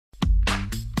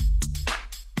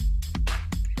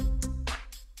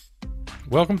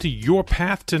Welcome to Your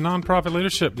Path to Nonprofit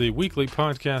Leadership, the weekly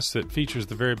podcast that features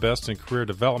the very best in career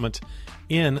development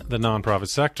in the nonprofit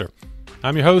sector.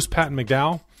 I'm your host, Patton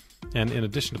McDowell, and in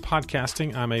addition to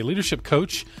podcasting, I'm a leadership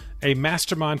coach, a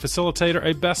mastermind facilitator,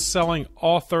 a best-selling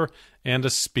author, and a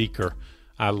speaker.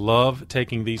 I love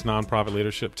taking these nonprofit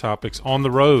leadership topics on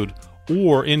the road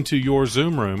or into your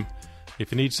Zoom room.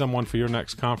 If you need someone for your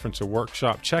next conference or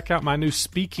workshop, check out my new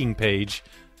speaking page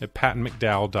at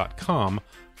pattonmcdowell.com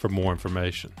for more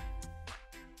information.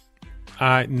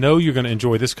 I know you're going to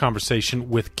enjoy this conversation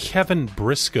with Kevin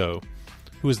Briscoe,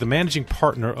 who is the managing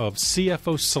partner of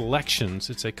CFO Selections.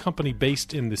 It's a company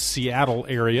based in the Seattle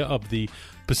area of the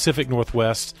Pacific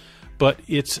Northwest, but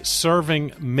it's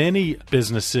serving many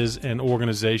businesses and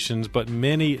organizations, but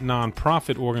many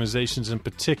nonprofit organizations in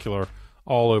particular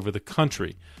all over the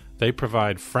country. They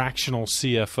provide fractional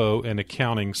CFO and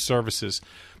accounting services.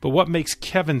 But what makes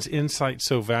Kevin's insight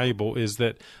so valuable is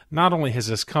that not only has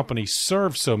this company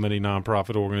served so many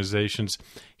nonprofit organizations,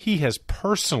 he has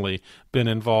personally been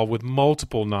involved with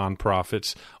multiple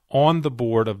nonprofits on the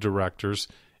board of directors,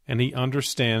 and he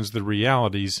understands the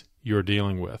realities you're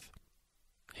dealing with.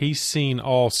 He's seen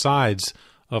all sides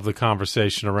of the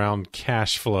conversation around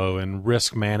cash flow and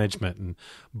risk management and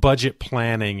budget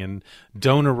planning and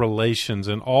donor relations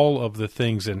and all of the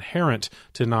things inherent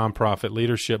to nonprofit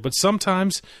leadership, but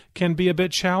sometimes can be a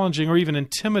bit challenging or even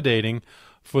intimidating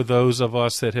for those of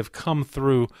us that have come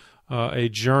through a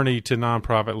journey to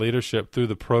nonprofit leadership through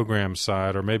the program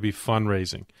side or maybe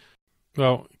fundraising.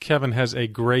 Well, Kevin has a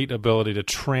great ability to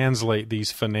translate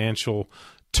these financial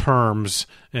terms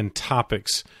and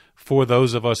topics for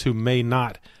those of us who may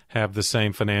not have the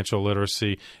same financial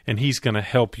literacy, and he's going to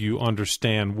help you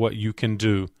understand what you can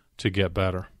do to get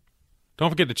better. Don't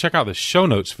forget to check out the show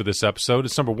notes for this episode.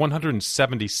 It's number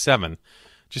 177.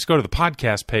 Just go to the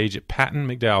podcast page at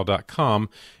pattonmcdowell.com,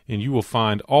 and you will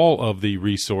find all of the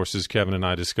resources Kevin and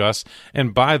I discuss.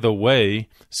 And by the way,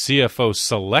 CFO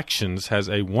Selections has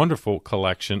a wonderful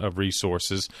collection of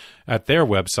resources at their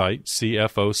website,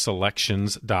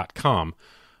 cfoselections.com.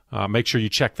 Make sure you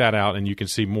check that out, and you can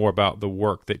see more about the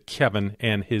work that Kevin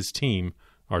and his team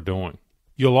are doing.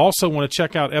 You'll also want to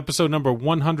check out episode number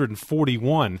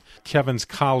 141. Kevin's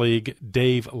colleague,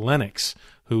 Dave Lennox,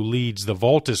 who leads the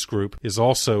Voltus Group, is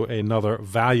also another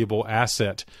valuable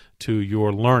asset to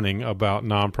your learning about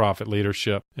nonprofit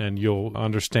leadership, and you'll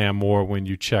understand more when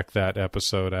you check that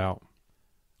episode out.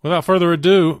 Without further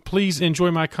ado, please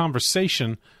enjoy my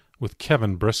conversation with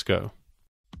Kevin Briscoe.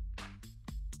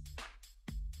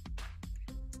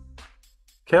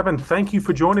 Kevin, thank you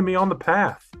for joining me on the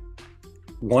path.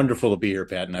 Wonderful to be here,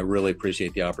 Pat, and I really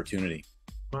appreciate the opportunity.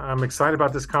 I'm excited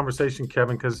about this conversation,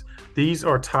 Kevin, because these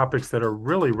are topics that are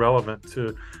really relevant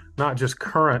to not just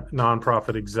current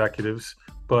nonprofit executives,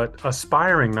 but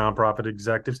aspiring nonprofit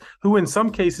executives who in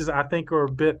some cases I think are a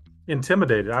bit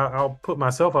intimidated. I'll put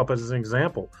myself up as an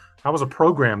example. I was a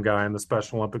program guy in the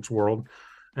Special Olympics world,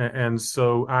 and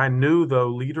so I knew, though,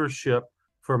 leadership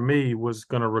for me was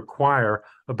going to require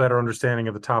a better understanding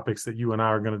of the topics that you and I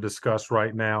are going to discuss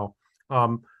right now.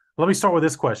 Let me start with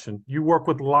this question. You work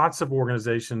with lots of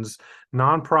organizations,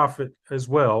 nonprofit as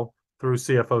well, through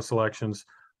CFO Selections.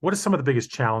 What are some of the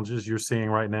biggest challenges you're seeing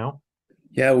right now?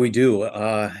 Yeah, we do.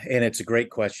 And it's a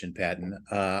great question, Patton.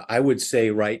 I would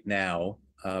say right now,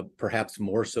 perhaps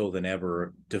more so than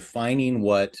ever, defining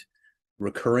what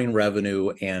recurring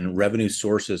revenue and revenue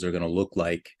sources are going to look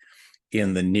like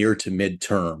in the near to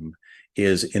midterm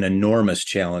is an enormous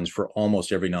challenge for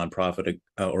almost every nonprofit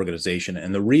organization.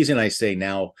 And the reason I say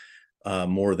now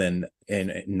more than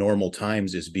in normal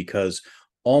times is because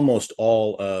almost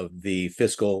all of the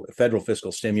federal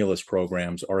fiscal stimulus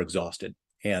programs are exhausted.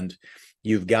 And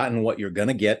you've gotten what you're going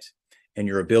to get, and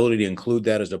your ability to include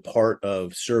that as a part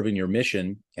of serving your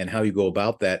mission and how you go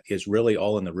about that is really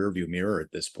all in the rearview mirror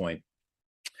at this point.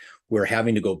 We're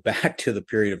having to go back to the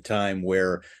period of time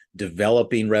where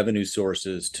developing revenue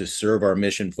sources to serve our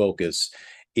mission focus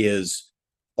is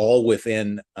all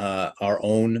within our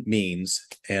own means,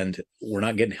 and we're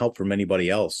not getting help from anybody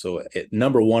else. So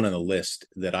number one on the list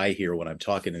that I hear when I'm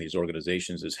talking to these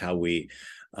organizations is how we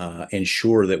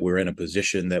ensure that we're in a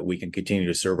position that we can continue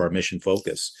to serve our mission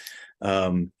focus.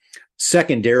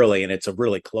 Secondarily, and it's a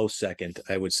really close second,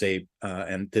 I would say,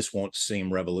 and this won't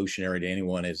seem revolutionary to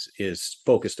anyone, is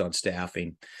focused on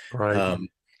staffing. Right.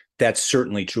 That's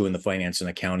certainly true in the finance and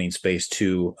accounting space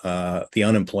too. The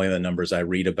unemployment numbers I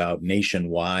read about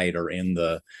nationwide are in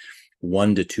the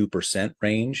 1 to 2%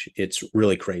 range. It's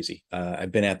really crazy.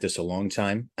 I've been at this a long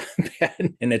time,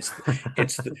 and it's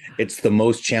the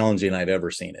most challenging I've ever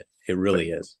seen it. It really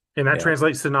is. And that Yeah.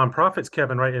 translates to nonprofits,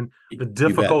 Kevin, right? And the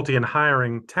difficulty in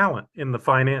hiring talent in the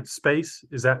finance space.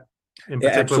 Is that in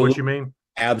particular what you mean?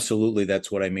 Absolutely, that's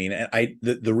what I mean. And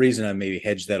the reason I maybe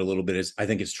hedged that a little bit is I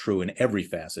think it's true in every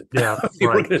facet of the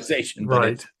organization, but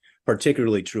it's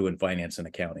particularly true in finance and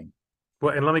accounting.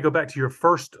 Well, and let me go back to your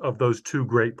first of those two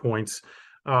great points.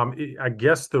 I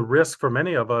guess the risk for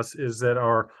many of us is that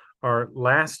our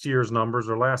last year's numbers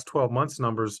or last 12 months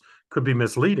numbers could be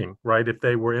misleading, right? If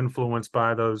they were influenced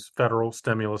by those federal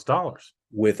stimulus dollars.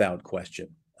 Without question.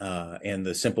 And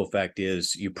the simple fact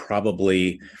is you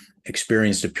probably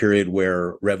experienced a period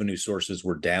where revenue sources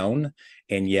were down,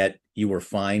 and yet you were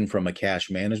fine from a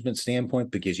cash management standpoint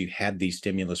because you had these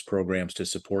stimulus programs to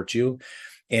support you.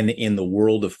 And in the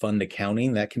world of fund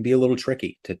accounting, that can be a little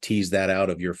tricky to tease that out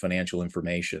of your financial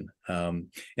information.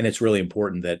 And it's really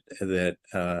important that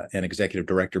an executive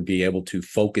director be able to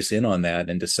focus in on that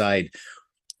and decide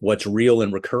what's real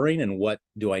and recurring and what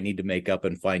do I need to make up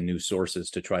and find new sources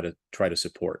to try to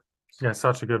support. Yeah,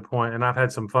 such a good point. And I've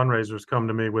had some fundraisers come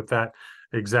to me with that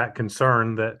exact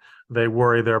concern, that they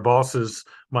worry their bosses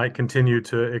might continue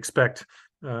to expect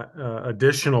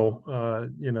additional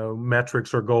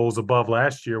metrics or goals above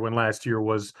last year, when last year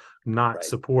was not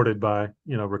supported by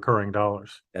recurring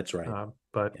dollars. That's right.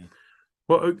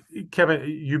 Well, Kevin,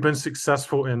 you've been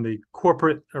successful in the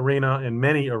corporate arena, in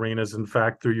many arenas, in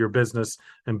fact, through your business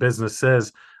and Business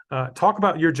Says. Talk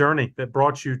about your journey that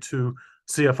brought you to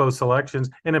CFO Selections,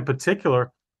 and in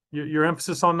particular, your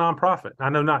emphasis on nonprofit. I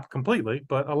know not completely,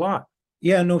 but a lot.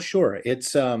 Yeah, no, sure.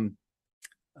 It's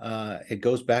it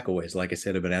goes back a ways. Like I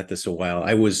said, I've been at this a while.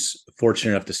 I was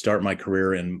fortunate enough to start my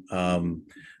career in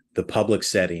the public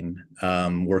setting.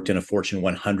 Worked in a Fortune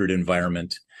 100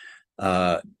 environment.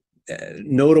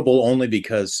 Notable only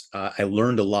because I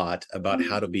learned a lot about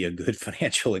how to be a good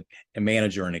financial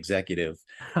manager and executive.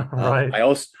 Right.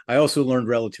 I also learned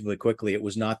relatively quickly it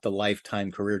was not the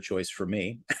lifetime career choice for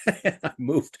me. I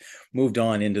moved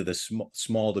on into the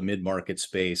small to mid-market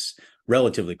space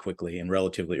relatively quickly and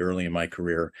relatively early in my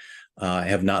career. I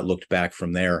have not looked back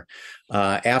from there.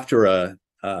 After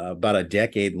about a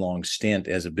decade-long stint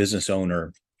as a business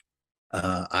owner,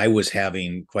 I was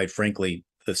having, quite frankly,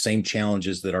 the same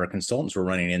challenges that our consultants were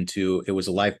running into. It was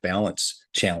a life balance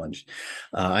challenge.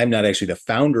 I'm not actually the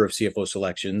founder of CFO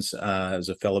Selections. There's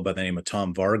a fellow by the name of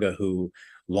Tom Varga who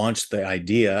launched the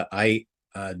idea. I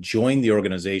joined the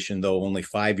organization, though, only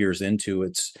 5 years into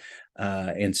its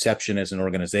inception as an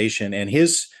organization. And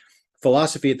his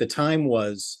philosophy at the time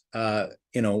was,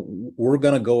 we're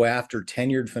going to go after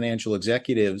tenured financial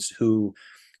executives who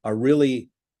are really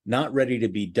not ready to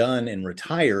be done and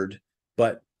retired,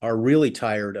 but are really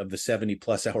tired of the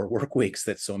 70+ hour work weeks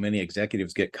that so many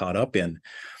executives get caught up in.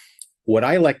 What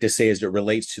I like to say as it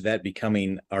relates to that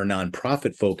becoming our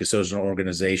nonprofit focus as an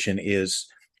organization is,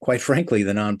 quite frankly,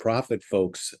 the nonprofit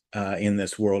folks in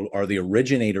this world are the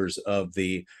originators of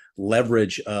the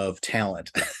leverage of talent,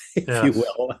 if you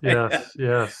will.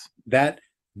 Yes.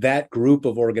 That group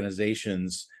of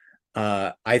organizations,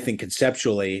 I think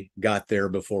conceptually got there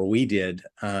before we did.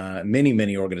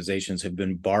 Many organizations have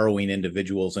been borrowing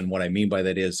individuals. And what I mean by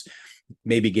that is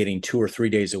maybe getting 2 or 3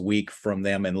 days a week from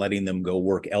them and letting them go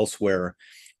work elsewhere.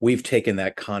 We've taken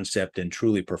that concept and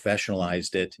truly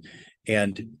professionalized it.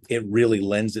 And it really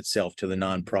lends itself to the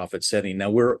nonprofit setting. Now,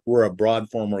 we're a broad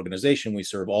form organization. We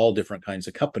serve all different kinds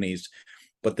of companies,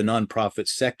 but the nonprofit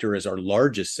sector is our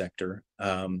largest sector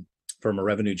from a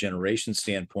revenue generation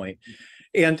standpoint.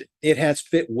 And it has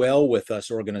fit well with us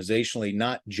organizationally,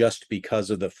 not just because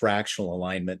of the fractional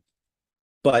alignment,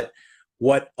 but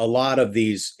what a lot of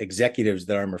these executives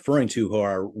that I'm referring to who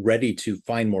are ready to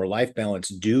find more life balance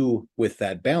do with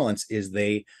that balance is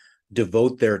they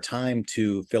devote their time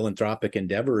to philanthropic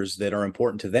endeavors that are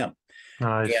important to them.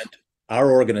 Nice. And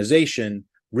our organization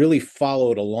really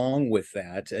followed along with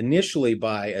that, initially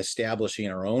by establishing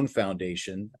our own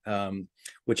foundation,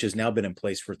 which has now been in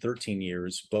place for 13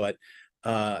 years, but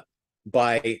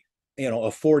by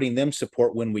affording them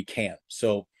support when we can.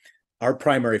 So our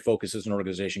primary focus as an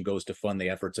organization goes to fund the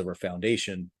efforts of our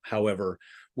foundation. However,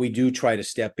 we do try to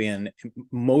step in,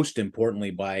 most importantly,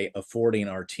 by affording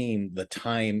our team the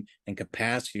time and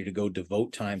capacity to go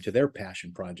devote time to their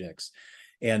passion projects.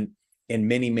 And in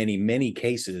many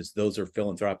cases, those are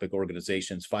philanthropic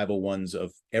organizations, 501s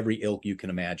of every ilk you can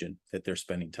imagine that they're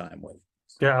spending time with.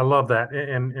 Yeah, I love that.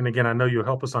 And again, I know you'll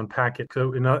help us unpack it.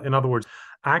 So in other words,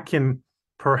 I can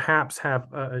perhaps have,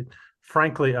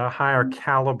 frankly, a higher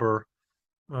caliber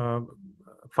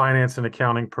finance and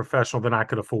accounting professional than I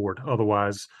could afford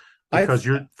otherwise, I've because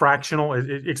you're fractional.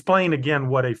 Explain again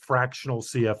what a fractional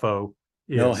CFO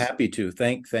No, is. happy to.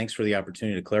 Thanks for the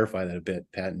opportunity to clarify that a bit,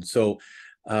 Patton. So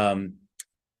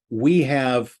we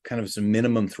have kind of some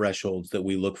minimum thresholds that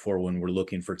we look for when we're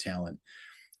looking for talent.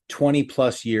 20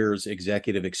 plus years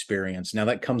executive experience. Now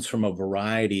that comes from a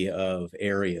variety of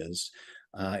areas.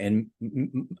 And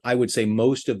I would say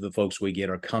most of the folks we get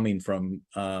are coming from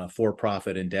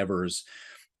for-profit endeavors.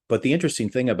 But the interesting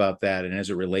thing about that, and as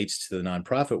it relates to the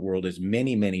nonprofit world, is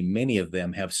many of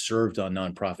them have served on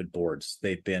nonprofit boards.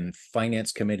 They've been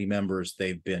finance committee members.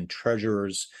 They've been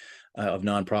treasurers of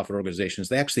nonprofit organizations.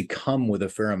 They actually come with a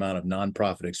fair amount of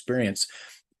nonprofit experience,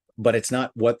 but it's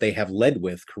not what they have led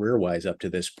with career-wise up to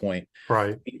this point.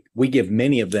 Right. We give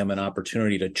many of them an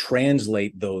opportunity to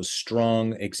translate those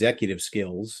strong executive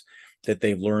skills that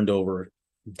they've learned over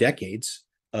decades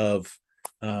of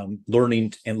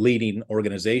learning and leading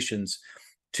organizations,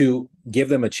 to give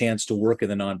them a chance to work in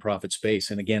the nonprofit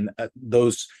space. And again,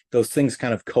 those things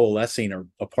kind of coalescing are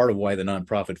a part of why the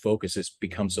nonprofit focus has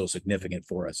become so significant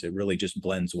for us. It really just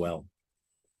blends well.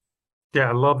 Yeah,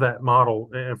 I love that model,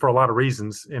 and for a lot of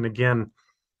reasons. And again,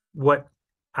 what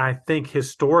I think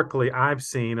historically I've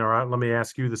seen, or let me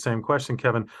ask you the same question,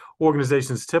 Kevin,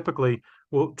 organizations typically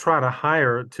will try to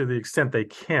hire to the extent they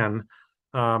can.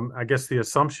 I guess the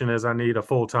assumption is I need a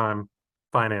full-time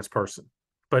finance person.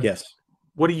 But yes,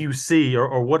 what do you see,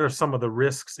 or what are some of the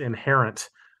risks inherent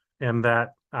in that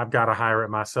I've got to hire it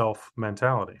myself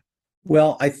mentality?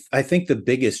 Well, I think the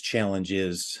biggest challenge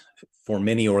is for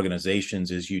many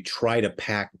organizations is you try to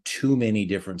pack too many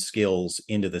different skills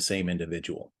into the same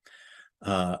individual.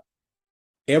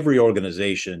 Every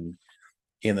organization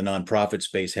in the nonprofit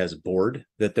space has a board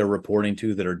that they're reporting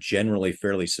to that are generally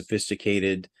fairly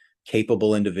sophisticated,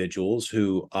 capable individuals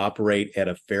who operate at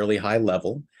a fairly high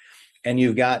level. And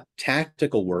you've got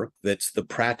tactical work that's the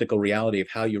practical reality of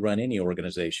how you run any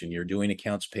organization. You're doing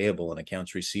accounts payable and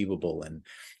accounts receivable, and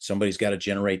somebody's got to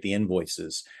generate the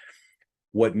invoices.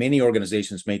 What many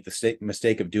organizations make the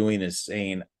mistake of doing is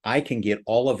saying, I can get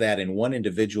all of that in one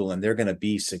individual and they're going to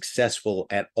be successful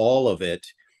at all of it,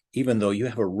 even though you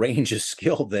have a range of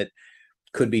skill that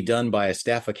could be done by a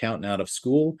staff accountant out of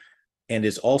school and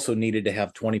is also needed to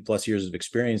have 20 plus years of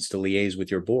experience to liaise with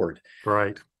your board.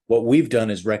 Right. What we've done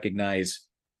is recognize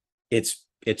it's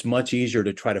much easier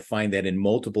to try to find that in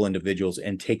multiple individuals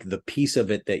and take the piece of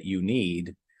it that you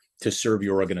need to serve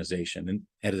your organization. And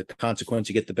as a consequence,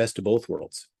 you get the best of both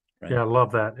worlds. Right? Yeah, I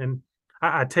love that. And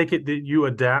I take it that you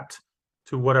adapt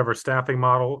to whatever staffing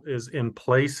model is in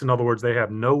place. In other words, they have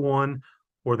no one,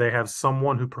 or they have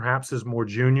someone who perhaps is more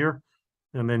junior,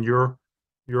 and then your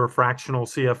fractional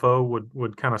CFO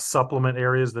would kind of supplement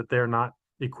areas that they're not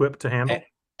equipped to handle.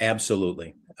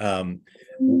 Absolutely.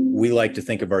 We like to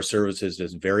think of our services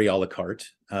as very a la carte.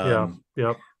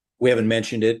 Yep. We haven't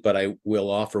mentioned it, but I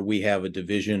will offer, we have a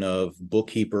division of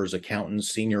bookkeepers, accountants,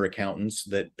 senior accountants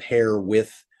that pair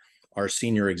with our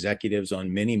senior executives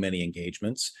on many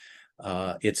engagements.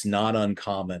 It's not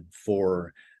uncommon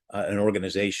for an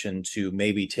organization to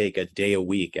maybe take a day a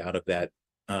week out of that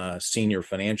senior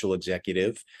financial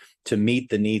executive to meet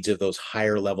the needs of those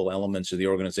higher level elements of the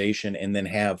organization, and then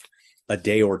have a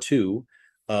day or two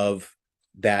of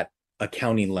that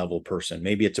accounting level person.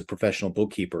 Maybe it's a professional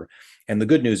bookkeeper. And the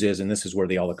good news is, and this is where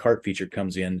the a la carte feature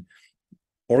comes in,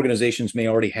 organizations may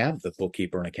already have the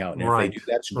bookkeeper and accountant. Right. If they do,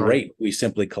 that's great. We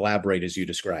simply collaborate, as you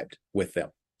described, with them.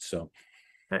 So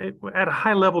at a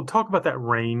high level, talk about that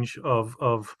range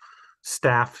of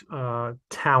staff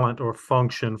talent or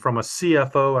function, from a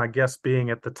CFO, I guess, being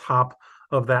at the top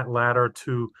of that ladder,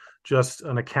 to just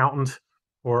an accountant,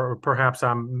 or perhaps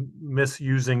I'm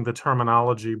misusing the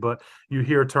terminology, but you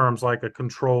hear terms like a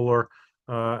controller,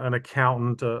 an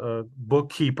accountant, a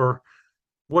bookkeeper.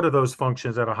 What do those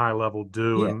functions at a high level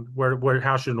do, and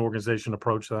how should an organization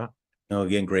approach that? No,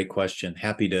 again, great question.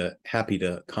 Happy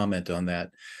to comment on that.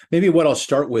 Maybe what I'll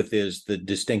start with is the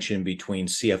distinction between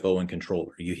CFO and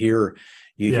controller. You hear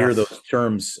those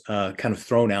terms kind of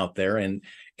thrown out there, and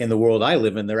in the world I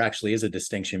live in, there actually is a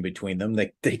distinction between them.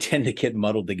 They tend to get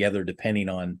muddled together depending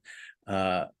on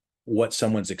what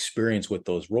someone's experience with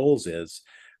those roles is.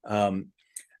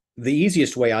 The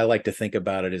easiest way I like to think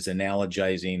about it is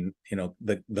analogizing,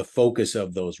 the focus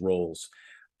of those roles.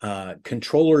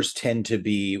 Controllers tend to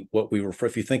be what we refer,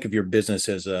 if you think of your business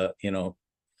as a,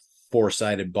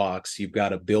 four-sided box, you've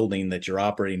got a building that you're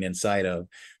operating inside of.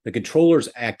 The controller's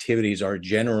activities are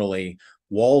generally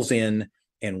walls in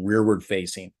and rearward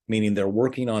facing, meaning they're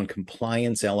working on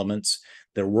compliance elements.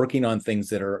 They're working on things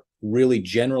that are really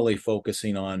generally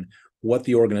focusing on what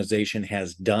the organization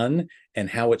has done and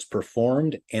how it's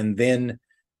performed, and then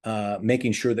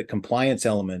making sure that compliance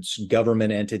elements,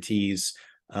 government entities,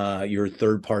 your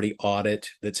third-party audit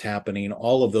that's happening,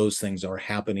 all of those things are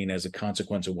happening as a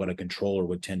consequence of what a controller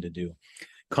would tend to do.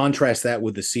 Contrast that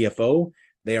with the CFO.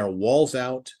 They are walls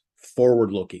out,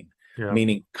 forward-looking,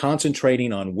 meaning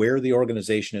concentrating on where the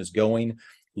organization is going,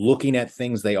 looking at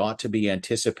things they ought to be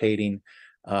anticipating.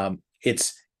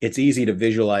 It's easy to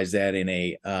visualize that in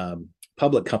a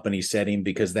public company setting,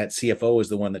 because that CFO is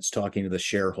the one that's talking to the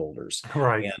shareholders,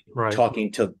 and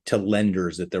talking to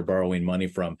lenders that they're borrowing money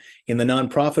from. In the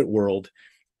nonprofit world,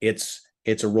 it's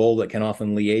a role that can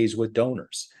often liaise with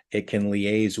donors. It can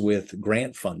liaise with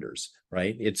grant funders,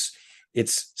 right? It's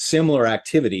similar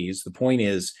activities. The point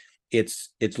is,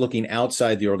 it's looking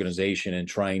outside the organization and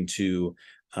trying to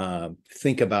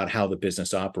think about how the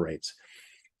business operates.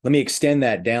 Let me extend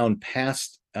that down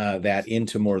past that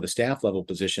into more of the staff level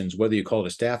positions. Whether you call it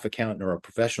a staff accountant or a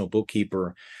professional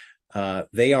bookkeeper,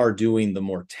 they are doing the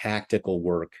more tactical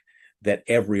work that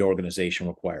every organization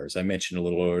requires. I mentioned a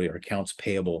little earlier, accounts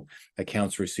payable,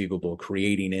 accounts receivable,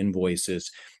 creating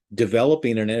invoices,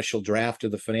 developing an initial draft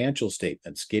of the financial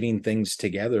statements, getting things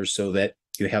together so that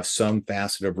you have some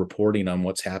facet of reporting on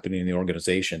what's happening in the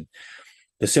organization.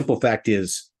 The simple fact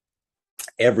is,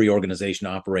 every organization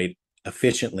operate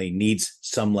efficiently needs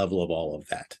some level of all of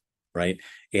that, right?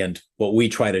 And what we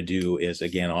try to do is,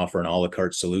 again, offer an a la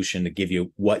carte solution to give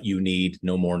you what you need,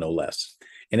 no more, no less.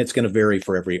 And it's going to vary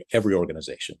for every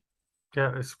organization.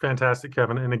 Yeah, it's fantastic,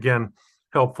 Kevin. And again,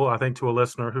 helpful, I think, to a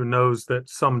listener who knows that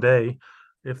someday,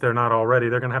 if they're not already,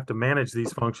 they're going to have to manage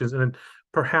these functions and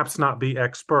perhaps not be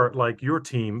expert like your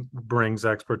team brings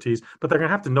expertise, but they're going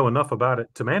to have to know enough about it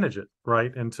to manage it,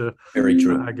 right? And to, very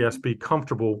true, I guess, be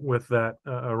comfortable with that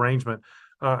arrangement.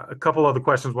 A couple other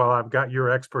questions while I've got your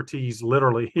expertise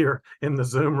literally here in the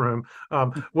Zoom room.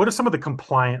 What are some of the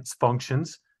compliance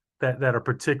functions that are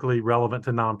particularly relevant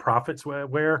to nonprofits?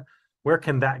 Where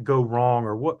can that go wrong,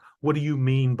 or what do you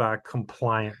mean by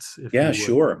compliance? Yeah,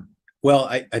 sure. Well,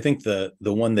 I think the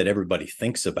one that everybody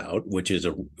thinks about, which is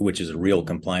a real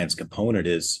compliance component,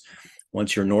 is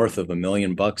once you're north of $1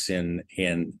 million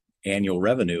in annual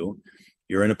revenue,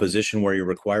 you're in a position where you're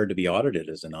required to be audited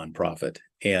as a nonprofit.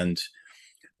 And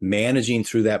managing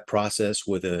through that process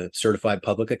with a certified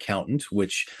public accountant,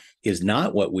 which is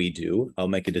not what we do. I'll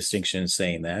make a distinction in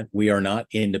saying that. We are not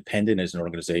independent as an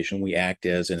organization. We act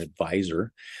as an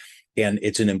advisor. And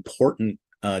it's an important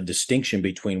distinction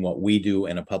between what we do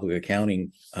and a public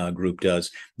accounting group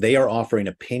does. They are offering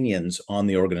opinions on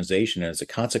the organization, and as a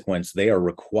consequence, they are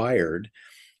required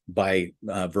by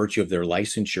virtue of their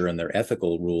licensure and their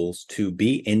ethical rules to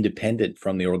be independent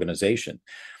from the organization.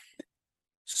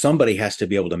 Somebody has to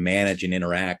be able to manage and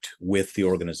interact with the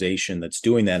organization that's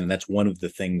doing that, and that's one of the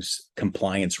things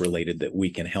compliance related that we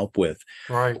can help with.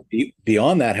 Right.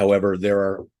 Beyond that, however, there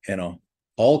are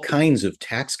all kinds of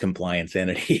tax compliance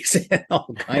entities and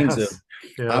all kinds of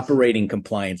operating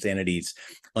compliance entities,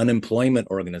 unemployment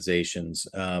organizations,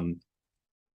 labor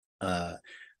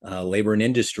and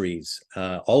industries,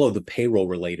 all of the payroll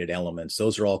related elements.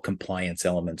 Those are all compliance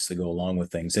elements that go along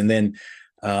with things. And then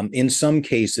in some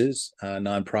cases,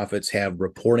 nonprofits have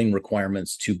reporting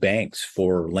requirements to banks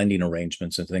for lending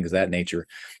arrangements and things of that nature.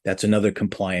 That's another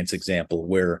compliance example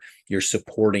where you're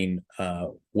supporting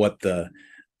what the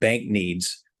bank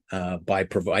needs by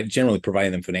generally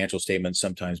providing them financial statements,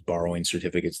 sometimes borrowing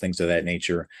certificates, things of that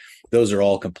nature. Those are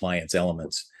all compliance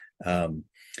elements.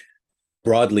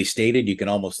 Broadly stated, you can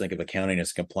almost think of accounting as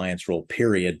a compliance role,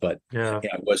 period. But I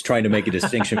was trying to make a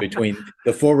distinction between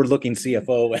the forward-looking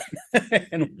CFO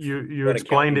and you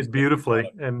explained it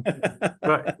beautifully. And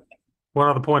but one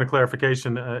other point of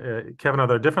clarification, Kevin, are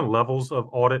there different levels of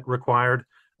audit required?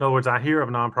 In other words, I hear of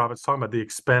nonprofits talking about the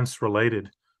expense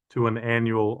related to an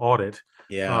annual audit.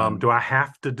 Yeah. Do I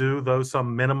have to do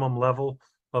some minimum level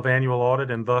of annual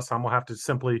audit, and thus I'm gonna have to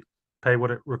simply pay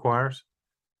what it requires?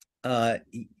 The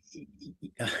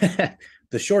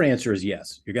short answer is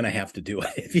yes. You're going to have to do it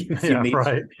if you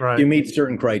you meet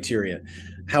certain criteria.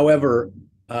 However,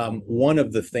 one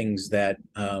of the things that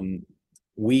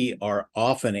we are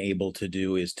often able to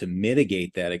do is to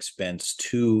mitigate that expense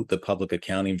to the public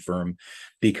accounting firm,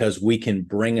 because we can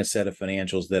bring a set of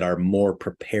financials that are more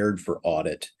prepared for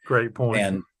audit. Great point.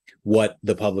 And what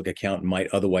the public accountant might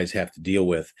otherwise have to deal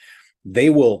with. They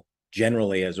will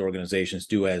generally, as organizations,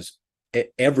 do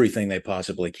everything they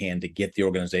possibly can to get the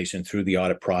organization through the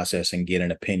audit process and get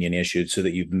an opinion issued so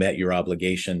that you've met your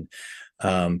obligation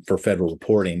for federal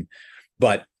reporting.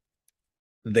 But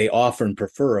they often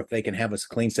prefer, if they can have a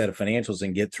clean set of financials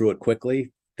and get through it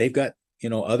quickly, they've got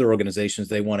other organizations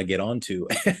they want to get onto.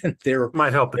 And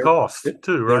Might help the they're cost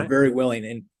too, they're right? very willing.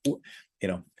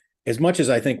 And as much as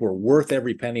I think we're worth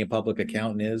every penny a public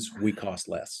accountant is, we cost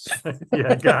less.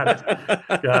 Yeah, got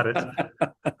it. Got it.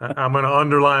 I'm going to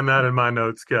underline that in my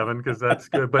notes, Kevin, because that's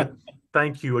good. But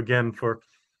thank you again for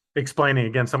explaining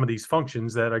again some of these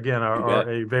functions that again are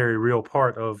a very real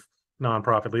part of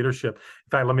nonprofit leadership. In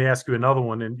fact, let me ask you another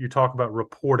one. And you talk about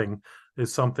reporting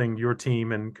is something your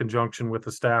team in conjunction with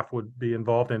the staff would be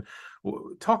involved in.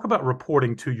 Talk about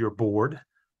reporting to your board.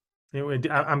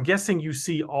 I'm guessing you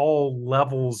see all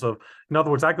levels of, in other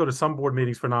words, I go to some board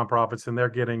meetings for nonprofits and they're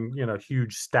getting,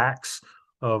 huge stacks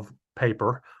of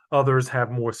paper. Others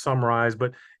have more summarized,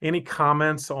 but any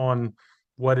comments on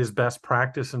what is best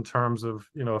practice in terms of,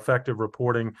 effective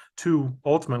reporting to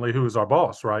ultimately who is our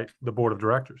boss, right? The board of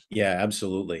directors. Yeah,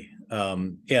 absolutely.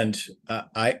 And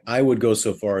I would go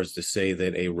so far as to say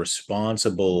that a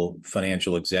responsible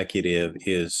financial executive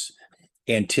is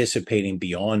anticipating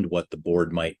beyond what the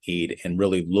board might need and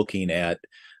really looking at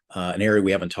an area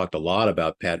we haven't talked a lot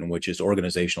about, Patton, which is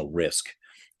organizational risk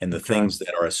and the things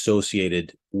that are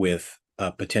associated with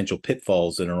potential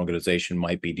pitfalls that an organization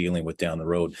might be dealing with down the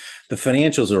road. The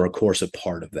financials are, of course, a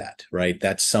part of that, right?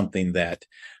 That's something that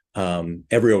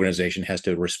every organization has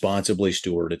to responsibly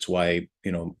steward. It's why,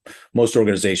 most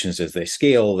organizations, as they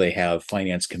scale, they have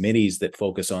finance committees that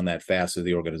focus on that facet of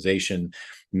the organization,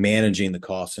 managing the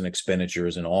costs and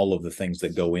expenditures and all of the things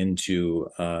that go into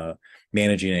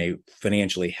managing a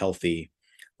financially healthy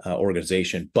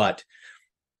organization. But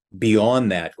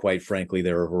beyond that, quite frankly,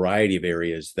 there are a variety of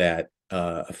areas that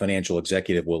a financial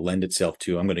executive will lend itself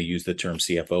to. I'm going to use the term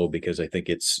CFO because I think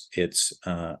it's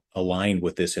aligned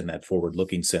with this in that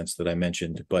forward-looking sense that I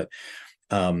mentioned. But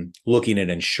looking at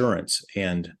insurance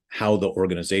and how the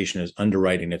organization is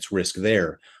underwriting its risk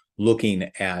there, looking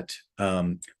at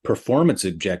performance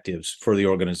objectives for the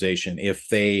organization. If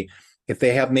they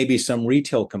have maybe some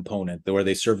retail component where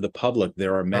they serve the public,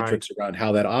 there are metrics around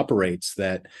how that operates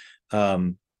that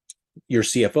your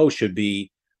CFO should be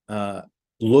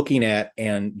looking at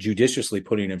and judiciously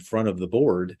putting in front of the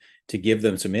board to give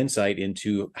them some insight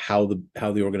into how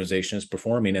the organization is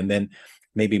performing. And then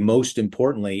maybe most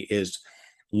importantly is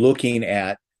looking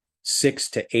at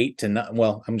 6 to 8 to 9.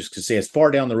 Well, I'm just going to say as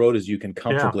far down the road as you can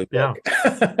comfortably look,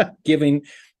 giving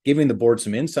the board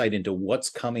some insight into what's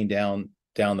coming down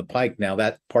the pike. Now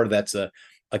that part of that's a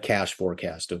cash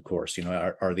forecast, of course.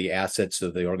 Are the assets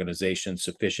of the organization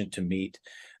sufficient to meet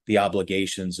the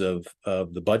obligations of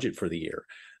the budget for the year?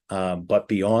 But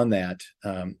beyond that,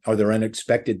 are there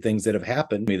unexpected things that have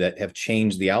happened that have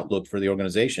changed the outlook for the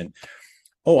organization?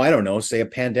 Oh, I don't know, say a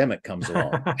pandemic comes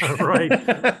along. Right.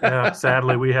 Yeah.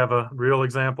 Sadly, we have a real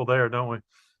example there, don't we?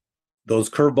 Those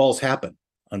curveballs happen,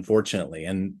 unfortunately,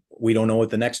 and we don't know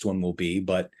what the next one will be,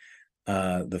 but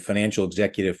the financial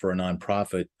executive for a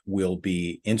nonprofit will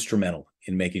be instrumental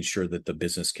in making sure that the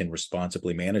business can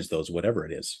responsibly manage those, whatever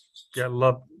it is. Yeah,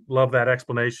 love that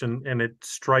explanation. And it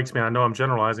strikes me, I know I'm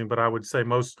generalizing, but I would say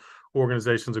most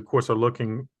organizations, of course, are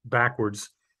looking backwards,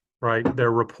 right?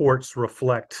 Their reports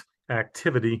reflect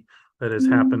activity that has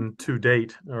happened to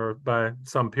date or by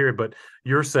some period. But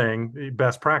you're saying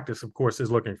best practice, of course,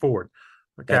 is looking forward.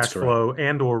 Cash flow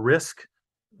and or risk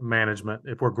management.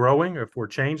 If we're growing, if we're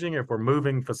changing, if we're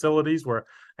moving facilities, we're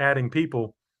adding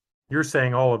people, you're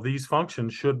saying all of these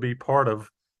functions should be part of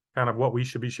kind of what we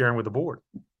should be sharing with the board.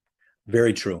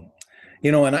 Very true.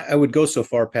 And I would go so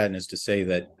far, Patton, as to say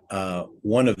that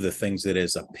one of the things that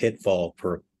is a pitfall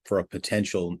for a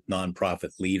potential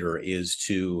nonprofit leader is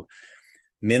to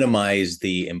minimize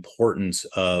the importance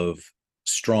of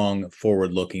strong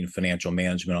forward-looking financial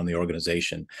management on the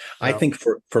organization. I think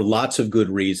for lots of good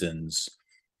reasons,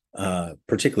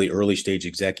 particularly early stage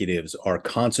executives are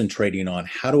concentrating on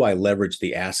how do I leverage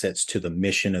the assets to the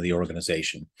mission of the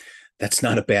organization. That's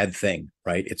not a bad thing,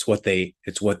 right? It's what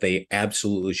they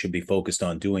absolutely should be focused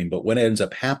on doing. But what ends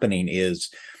up happening is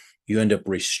you end up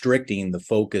restricting the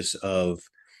focus of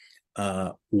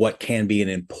what can be an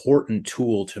important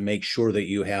tool to make sure that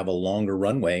you have a longer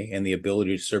runway and the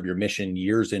ability to serve your mission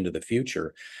years into the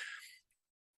future.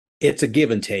 It's a give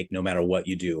and take no matter what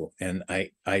you do. And I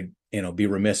be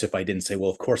remiss if I didn't say, well,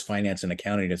 of course, finance and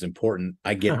accounting is important.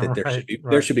 I get that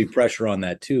there should be pressure on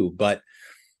that too, but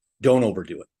don't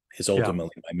overdo it is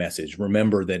ultimately my message.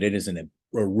 Remember that it is a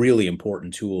really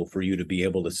important tool for you to be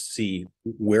able to see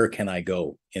where can I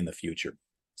go in the future.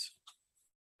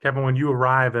 Kevin, when you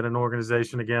arrive at an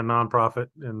organization, again, nonprofit,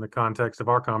 in the context of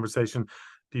our conversation,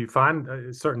 do you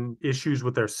find certain issues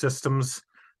with their systems,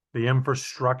 the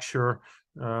infrastructure,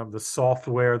 the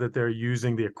software that they're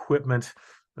using, the equipment,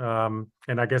 and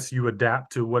I guess you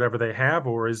adapt to whatever they have,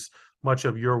 or is much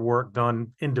of your work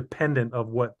done independent of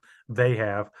what they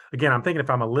have? Again, I'm thinking if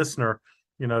I'm a listener,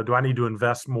 do I need to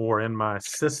invest more in my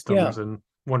systems, and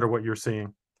wonder what you're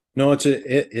seeing? No, it's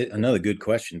another good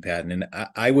question, Patton. And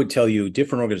I would tell you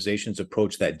different organizations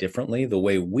approach that differently. The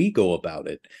way we go about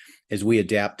it is we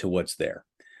adapt to what's there.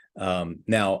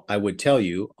 Now, I would tell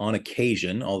you on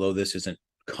occasion, although this isn't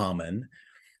common,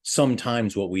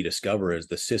 sometimes what we discover is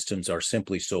the systems are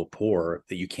simply so poor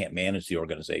that you can't manage the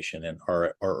organization. And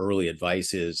our early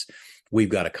advice is we've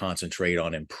got to concentrate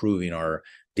on improving our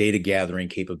data gathering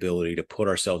capability to put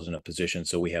ourselves in a position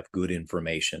so we have good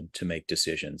information to make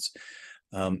decisions.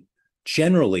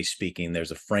 Generally speaking,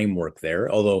 there's a framework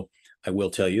there, although I will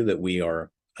tell you that we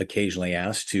are occasionally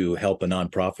asked to help a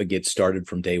nonprofit get started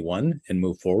from day one and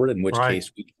move forward, in which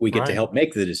case we get to help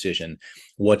make the decision,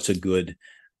 what's a good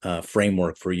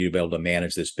framework for you to be able to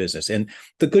manage this business. And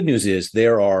the good news is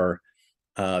there are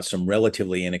some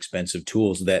relatively inexpensive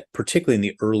tools that, particularly in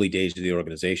the early days of the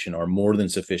organization, are more than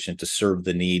sufficient to serve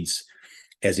the needs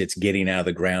as it's getting out of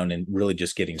the ground and really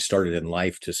just getting started in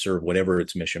life to serve whatever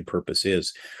its mission purpose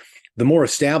is. The more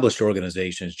established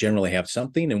organizations generally have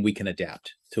something, and we can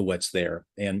adapt to what's there.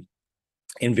 And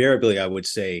invariably, I would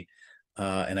say,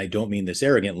 and I don't mean this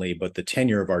arrogantly, but the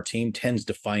tenure of our team tends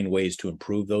to find ways to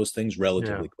improve those things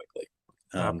relatively quickly.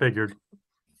 I figured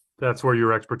that's where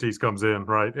your expertise comes in,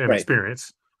 right? And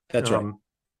experience. That's right.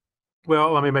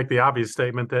 Well, let me make the obvious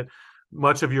statement that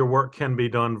much of your work can be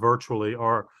done virtually.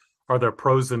 Are there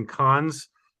pros and cons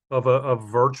of a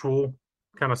virtual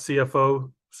kind of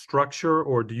CFO structure,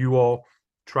 or do you all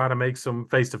try to make some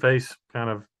face-to-face kind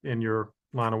of in your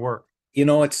line of work?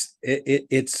 I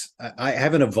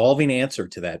have an evolving answer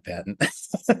to that, Patton.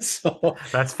 So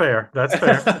that's fair. That's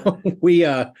fair. We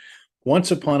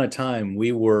once upon a time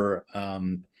we were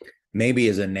maybe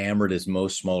as enamored as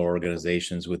most smaller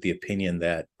organizations with the opinion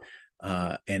that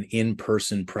an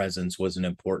in-person presence was an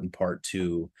important part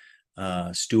to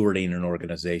stewarding an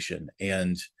organization.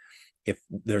 And if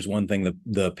there's one thing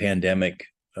the pandemic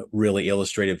really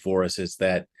illustrated for us, is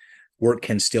that work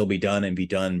can still be done and be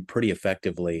done pretty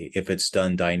effectively if it's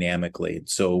done dynamically.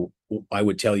 So I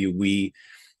would tell you we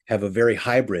have a very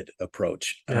hybrid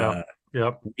approach.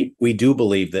 We do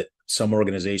believe that some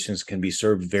organizations can be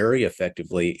served very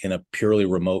effectively in a purely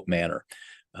remote manner.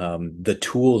 The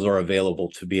tools are available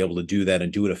to be able to do that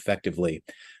and do it effectively.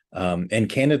 And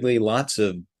candidly, lots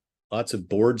of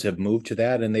boards have moved to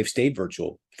that, and they've stayed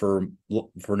virtual for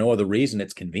no other reason.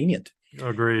 It's convenient.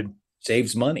 Agreed.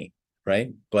 Saves money,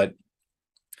 right? But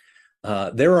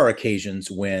there are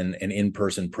occasions when an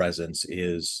in-person presence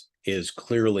is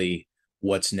clearly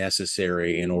what's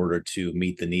necessary in order to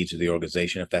meet the needs of the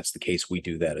organization. If that's the case, we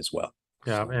do that as well.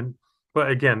 Yeah,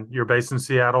 but again, you're based in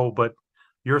Seattle, but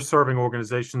you're serving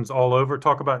organizations all over.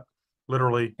 Talk about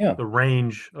literally the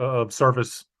range of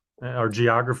service or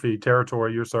geography,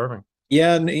 territory you're serving.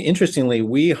 Yeah, and interestingly,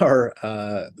 we are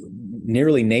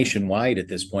nearly nationwide at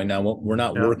this point. Now, we're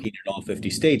not working in all 50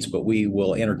 states, but we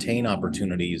will entertain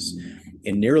opportunities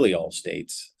in nearly all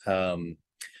states.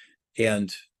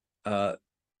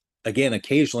 Again,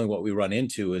 occasionally what we run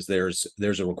into is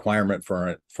there's a requirement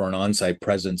for an on-site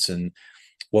presence, and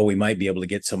while we might be able to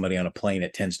get somebody on a plane,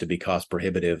 it tends to be cost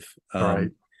prohibitive. Right.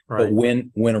 But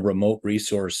when a remote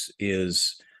resource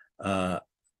is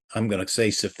I'm going to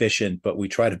say sufficient, but we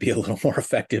try to be a little more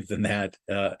effective than that.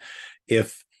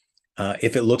 If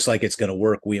it looks like it's going to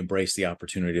work, we embrace the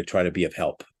opportunity to try to be of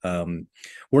help.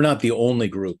 We're not the only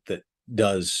group that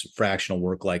does fractional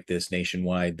work like this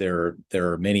nationwide. There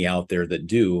are many out there that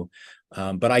do,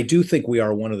 but I do think we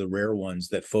are one of the rare ones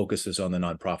that focuses on the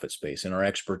nonprofit space, and our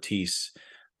expertise,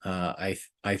 I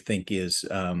think, is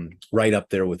right up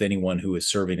there with anyone who is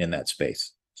serving in that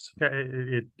space.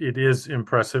 It is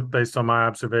impressive based on my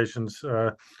observations.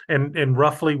 And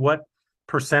roughly what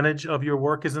percentage of your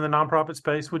work is in the nonprofit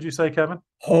space, would you say, Kevin?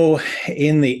 Oh,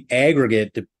 in the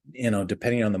aggregate,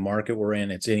 depending on the market we're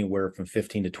in, it's anywhere from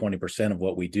 15 to 20% of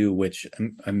what we do, which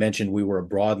I mentioned we were a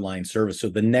broadline service. So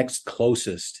the next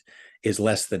closest is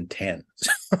less than 10.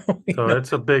 So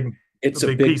it's a big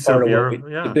piece part of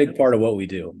your, a big part of what we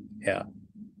do. Yeah.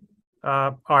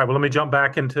 All right. Well, let me jump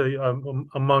back into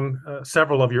among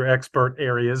several of your expert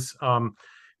areas.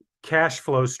 Cash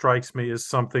flow strikes me as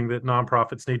something that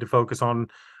nonprofits need to focus on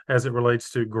as it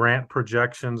relates to grant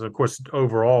projections, of course,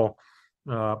 overall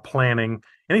planning.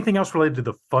 Anything else related to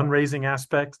the fundraising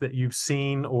aspect that you've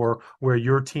seen, or where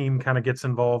your team kind of gets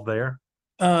involved there?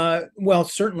 Well,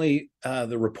 certainly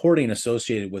the reporting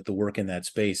associated with the work in that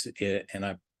space, and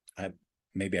I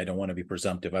maybe I don't want to be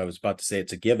presumptive. I was about to say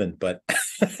it's a given, but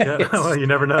well, you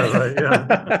never know, right?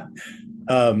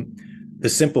 Yeah. The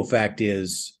simple fact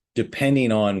is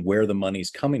depending on where the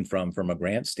money's coming from a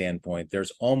grant standpoint,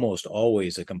 there's almost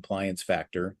always a compliance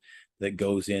factor that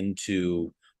goes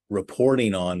into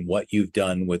reporting on what you've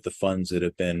done with the funds that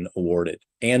have been awarded,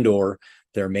 and or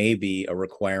there may be a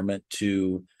requirement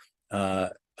to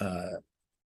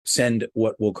send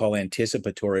what we'll call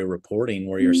anticipatory reporting,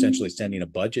 where you're essentially sending a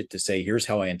budget to say, here's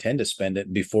how I intend to spend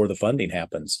it before the funding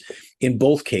happens. In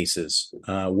both cases,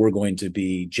 we're going to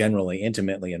be generally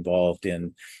intimately involved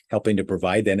in helping to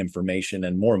provide that information,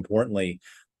 and more importantly,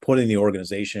 putting the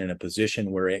organization in a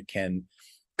position where it can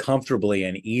comfortably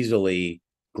and easily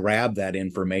grab that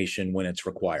information when it's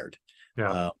required.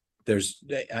 Yeah.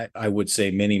 I would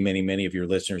say many of your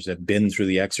listeners have been through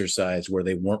the exercise where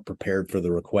they weren't prepared for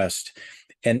the request,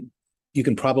 and you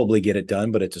can probably get it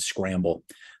done, but it's a scramble.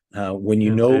 When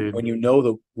you know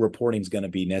the reporting is going to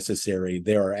be necessary,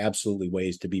 there are absolutely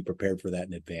ways to be prepared for that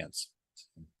in advance.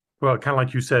 Well, kind of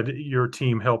like you said, your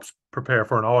team helps prepare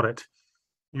for an audit.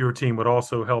 Your team would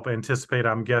also help anticipate,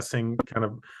 I'm guessing, kind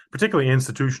of particularly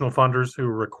institutional funders who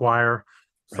require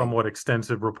somewhat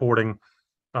extensive reporting.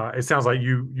 It sounds like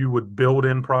you would build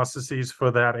in processes for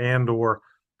that and or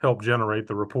help generate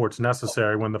the reports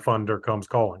necessary when the funder comes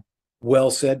calling.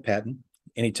 Well said, Patton.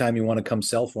 Anytime you want to come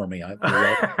sell for me, Hey,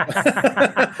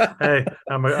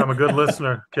 I'm a good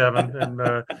listener, Kevin,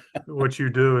 and what you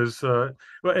do is,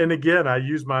 and again, I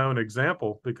use my own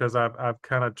example because I've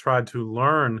kind of tried to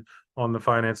learn on the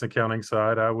finance and accounting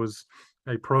side. I was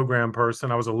a program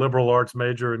person. I was a liberal arts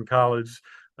major in college.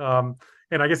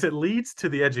 And I guess it leads to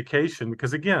the education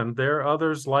because, again, there are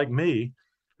others like me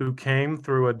who came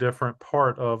through a different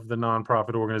part of the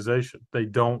nonprofit organization. They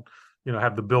don't,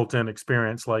 have the built-in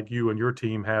experience like you and your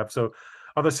team have. So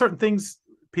are there certain things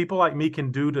people like me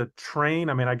can do to train?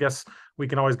 I mean, I guess we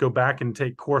can always go back and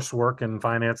take coursework in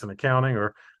finance and accounting,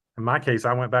 or in my case,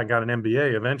 I went back and got an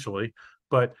MBA eventually.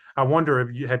 But I wonder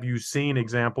if have you seen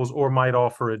examples or might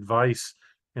offer advice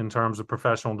in terms of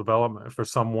professional development for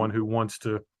someone who wants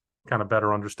to kind of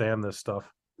better understand this stuff?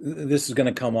 This is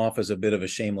going to come off as a bit of a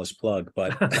shameless plug,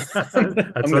 but That's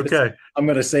I'm okay. I'm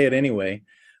going to say it anyway.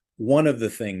 One of the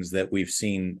things that we've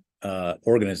seen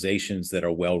organizations that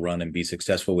are well run and be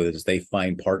successful with is they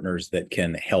find partners that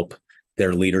can help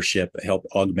their leadership, help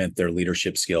augment their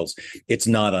leadership skills. It's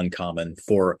not uncommon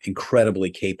for incredibly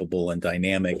capable and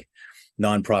dynamic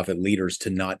nonprofit leaders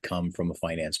to not come from a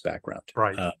finance background.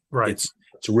 Right. It's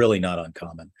really not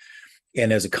uncommon.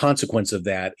 And as a consequence of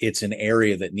that, it's an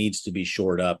area that needs to be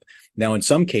shored up. Now, in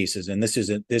some cases, and this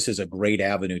is a great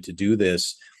avenue to do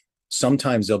this,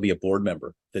 sometimes there'll be a board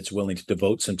member that's willing to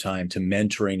devote some time to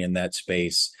mentoring in that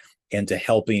space and to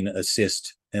helping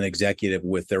assist an executive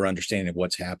with their understanding of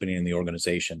what's happening in the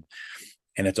organization.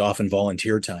 And it's often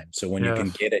volunteer time. So when you can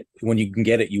get it,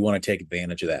 you want to take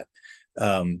advantage of that.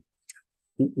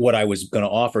 What I was going to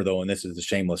offer, though, and this is the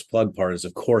shameless plug part, is,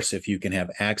 of course, if you can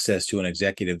have access to an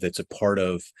executive that's a part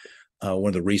of one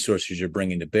of the resources you're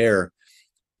bringing to bear,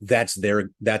 that's their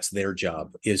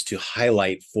job, is to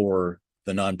highlight for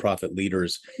the nonprofit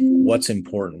leaders what's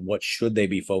important, what should they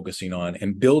be focusing on,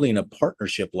 and building a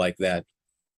partnership like that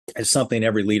is something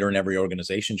every leader in every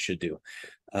organization should do.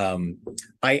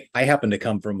 I happen to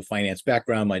come from a finance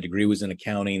background. My degree was in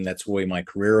accounting. That's the way my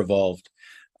career evolved.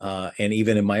 And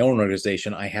even in my own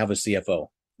organization, I have a CFO.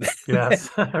 Yes,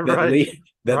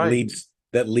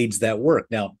 that leads that work.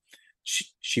 Now,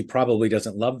 she probably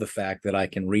doesn't love the fact that I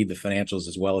can read the financials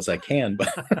as well as I can,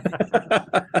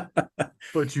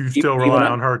 but you still rely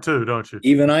on her too, don't you?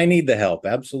 Even I need the help.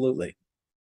 Absolutely.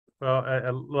 Well, I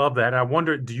love that. I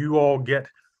wonder, do you all get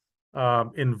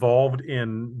involved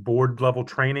in board level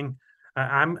training?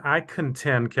 I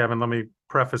contend, Kevin, let me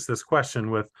preface this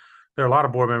question with, there are a lot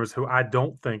of board members who I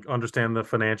don't think understand the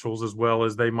financials as well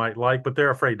as they might like, but they're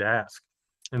afraid to ask.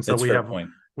 And so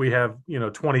we have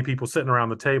 20 people sitting around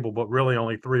the table, but really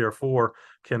only 3 or 4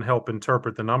 can help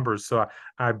interpret the numbers. So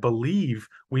I believe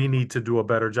we need to do a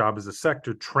better job as a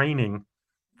sector training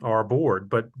our board.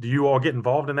 But do you all get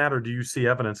involved in that, or do you see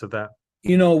evidence of that?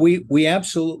 We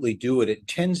absolutely do it. It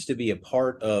tends to be a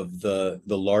part of the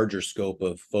larger scope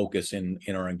of focus in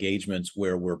our engagements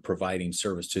where we're providing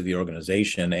service to the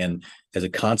organization. And as a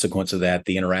consequence of that,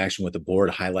 the interaction with the board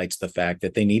highlights the fact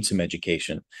that they need some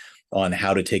education on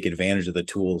how to take advantage of the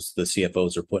tools the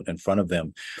CFOs are putting in front of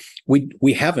them.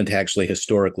 We haven't actually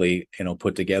historically,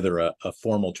 put together a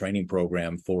formal training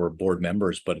program for board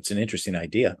members, but it's an interesting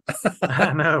idea.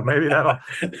 I know, maybe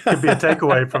could be a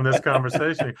takeaway from this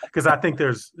conversation, because I think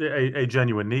there's a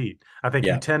genuine need. I think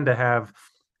you tend to have,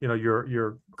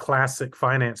 your classic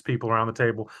finance people around the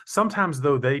table. Sometimes,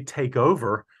 though, they take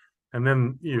over, and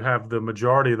then you have the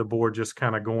majority of the board just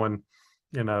kind of going,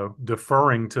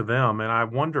 deferring to them. And I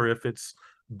wonder if it's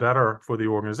better for the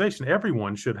organization.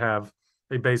 Everyone should have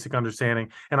a basic understanding.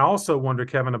 And I also wonder,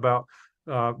 Kevin, about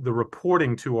the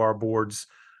reporting to our boards,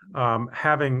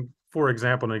 having, for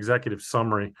example, an executive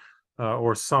summary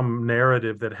or some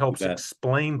narrative that helps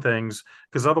explain things,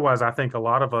 because otherwise I think a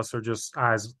lot of us are just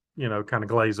eyes, kind of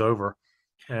glaze over.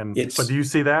 But do you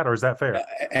see that, or is that fair?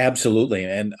 Absolutely.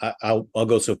 And I'll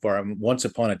go so far. Once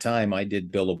upon a time, I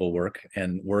did billable work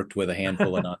and worked with a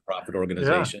handful of nonprofit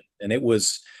organizations. Yeah. And it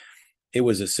was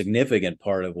a significant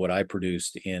part of what I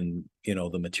produced in,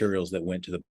 the materials that went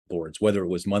to the boards, whether it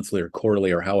was monthly or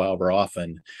quarterly or however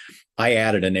often. I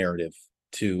added a narrative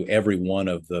to every one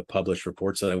of the published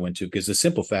reports that I went to, because the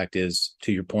simple fact is,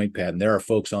 to your point, Pat, and there are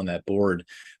folks on that board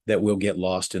that will get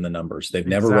lost in the numbers. They've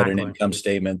never read an income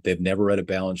statement. They've never read a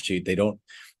balance sheet. They don't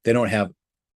have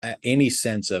any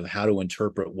sense of how to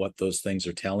interpret what those things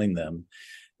are telling them.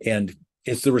 And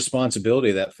it's the responsibility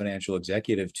of that financial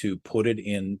executive to put it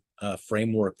in a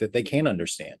framework that they can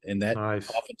understand. And that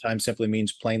oftentimes simply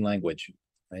means plain language,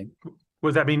 right? What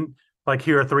does that mean? Like,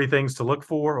 here are 3 things to look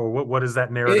for, or what does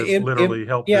that narrative literally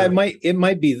help? Yeah, do? It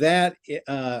might be that.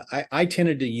 I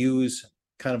tended to use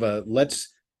kind of a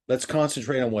let's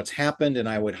concentrate on what's happened, and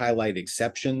I would highlight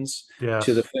exceptions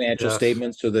to the financial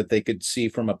statements so that they could see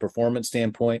from a performance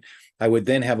standpoint. I would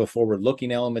then have a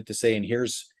forward-looking element to say, and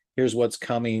here's what's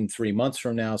coming 3 months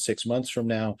from now, 6 months from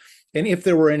now. And if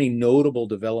there were any notable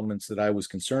developments that I was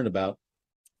concerned about,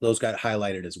 those got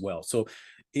highlighted as well. So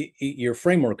your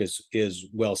framework is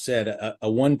well said. A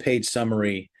 1-page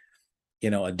summary,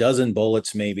 a dozen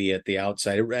bullets maybe at the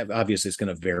outside. Obviously, it's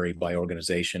going to vary by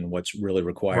organization what's really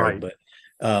required, but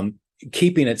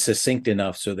keeping it succinct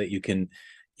enough so that you can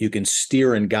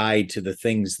steer and guide to the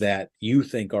things that you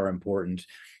think are important.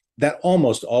 That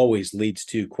almost always leads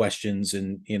to questions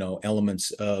and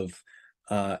elements of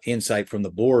insight from the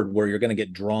board, where you're going to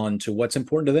get drawn to what's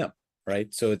important to them,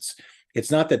 right? So it's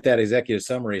not that executive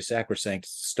summary is sacrosanct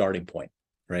starting point,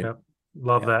 right? Yep.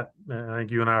 Love that. I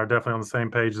think you and I are definitely on the same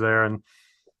page there. And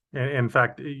in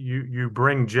fact, you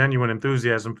bring genuine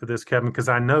enthusiasm for this, Kevin, because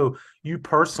I know you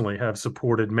personally have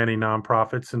supported many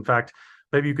nonprofits. In fact,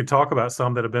 maybe you could talk about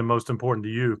some that have been most important to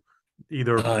you,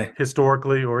 either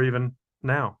historically or even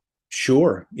now.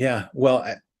 Sure. Yeah. Well,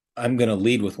 I'm going to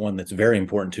lead with one that's very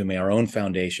important to me, our own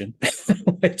foundation,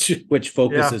 which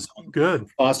focuses on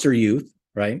foster youth.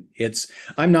 Right.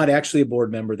 I'm not actually a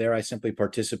board member there. I simply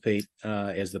participate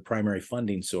as the primary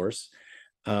funding source.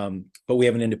 But we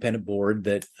have an independent board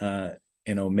that,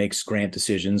 makes grant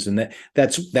decisions. And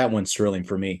that one's thrilling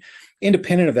for me.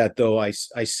 Independent of that, though, I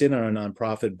sit on a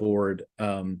nonprofit board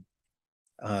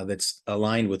that's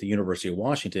aligned with the University of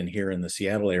Washington here in the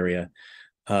Seattle area,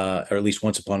 or at least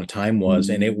once upon a time was.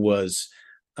 And it was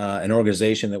an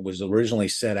organization that was originally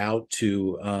set out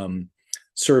to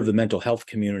serve the mental health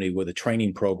community with a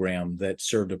training program that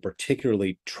served a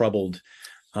particularly troubled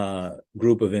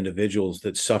group of individuals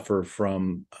that suffer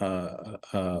from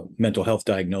mental health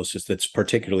diagnosis that's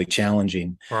particularly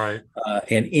challenging. Right.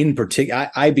 And in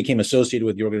particular, I became associated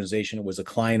with the organization. It was a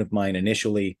client of mine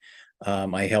initially.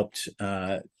 I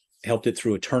helped it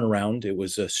through a turnaround. It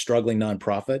was a struggling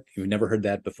nonprofit. You've never heard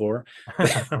that before.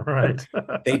 Right.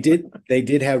 They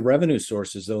did have revenue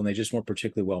sources, though, and they just weren't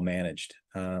particularly well managed.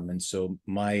 And so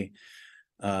my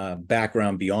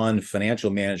background beyond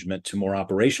financial management to more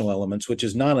operational elements, which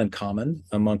is not uncommon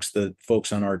amongst the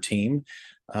folks on our team,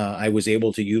 I was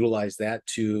able to utilize that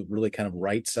to really kind of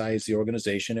right size the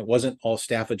organization. It wasn't all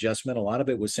staff adjustment. A lot of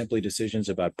it was simply decisions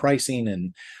about pricing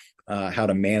and how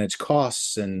to manage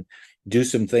costs and do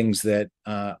some things that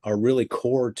are really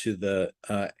core to the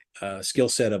skill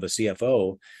set of a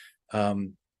CFO,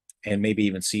 and maybe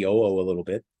even COO a little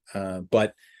bit.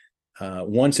 But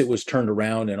once it was turned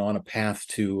around and on a path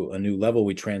to a new level,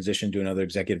 we transitioned to another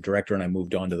executive director, and I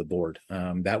moved on to the board.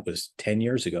 That was 10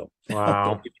 years ago.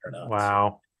 Wow.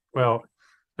 Wow. Well,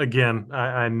 again,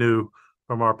 I knew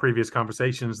from our previous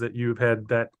conversations that you've had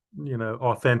that,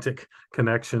 authentic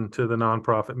connection to the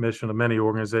nonprofit mission of many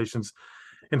organizations.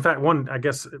 In fact, I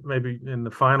guess maybe in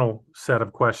the final set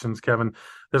of questions, Kevin,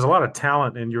 there's a lot of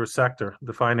talent in your sector,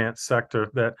 the finance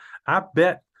sector, that I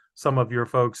bet some of your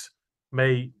folks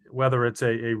may, whether it's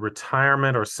a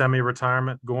retirement or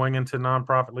semi-retirement, going into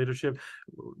nonprofit leadership.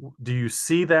 Do you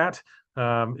see that?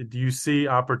 Do you see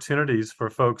opportunities for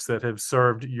folks that have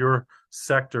served your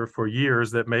sector for years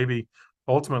that maybe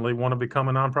ultimately want to become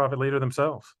a nonprofit leader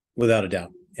themselves? Without a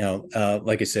doubt.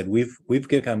 Like I said, we've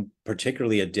become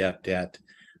particularly adept at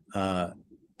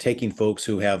taking folks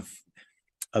who have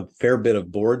a fair bit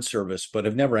of board service, but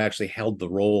have never actually held the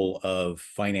role of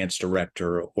finance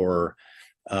director or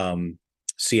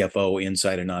CFO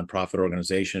inside a nonprofit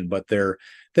organization, but they're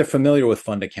familiar with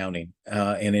fund accounting,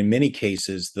 and in many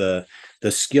cases, the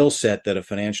skill set that a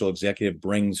financial executive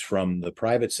brings from the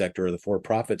private sector or the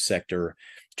for-profit sector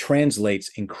translates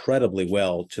incredibly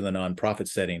well to the nonprofit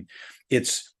setting.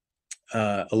 It's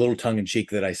a little tongue-in-cheek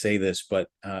that I say this, but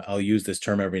I'll use this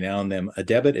term every now and then. A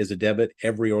debit is a debit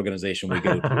every organization we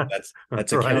go to.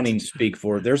 That's accounting speak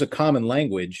for. There's a common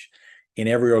language in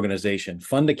every organization.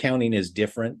 Fund accounting is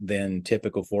different than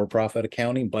typical for-profit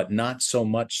accounting, but not so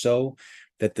much so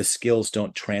that the skills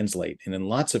don't translate. And in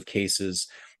lots of cases,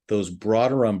 those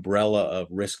broader umbrella of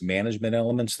risk management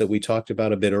elements that we talked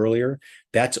about a bit earlier,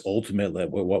 that's ultimately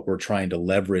what we're trying to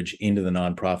leverage into the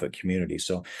nonprofit community.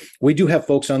 So we do have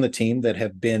folks on the team that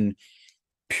have been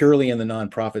purely in the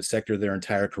nonprofit sector their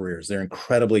entire careers. They're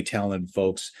incredibly talented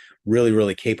folks, really,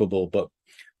 really capable, but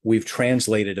we've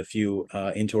translated a few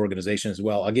into organizations as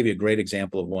well. I'll give you a great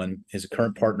example of one. Is a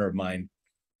current partner of mine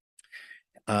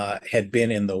had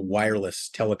been in the wireless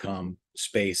telecom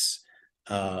space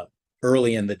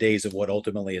early in the days of what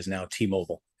ultimately is now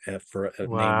T-Mobile, for a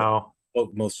name that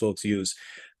most folks use.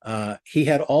 He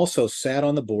had also sat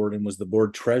on the board and was the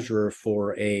board treasurer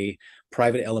for a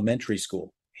private elementary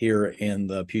school here in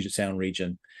the Puget Sound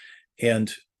region,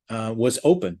 and was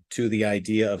open to the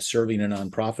idea of serving a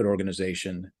nonprofit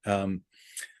organization.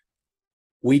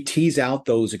 We tease out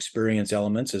those experience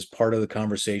elements as part of the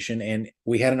conversation, and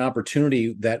we had an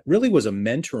opportunity that really was a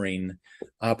mentoring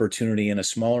opportunity in a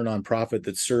smaller nonprofit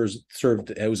that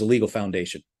served. It was a legal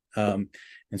foundation, and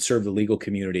served the legal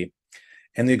community.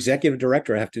 And the executive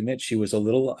director, I have to admit, she was a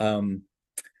little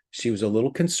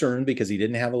concerned because he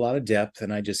didn't have a lot of depth.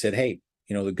 And I just said, hey,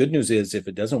 the good news is if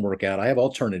it doesn't work out, I have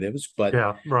alternatives. But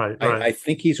yeah, right. I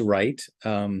think he's right.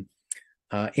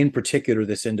 In particular,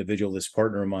 this individual, this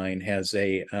partner of mine, has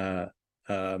a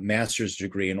master's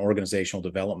degree in organizational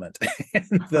development.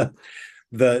 And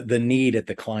the need at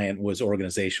the client was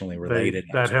organizationally related.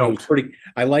 That helped.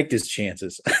 I liked his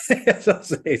chances.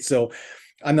 So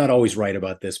I'm not always right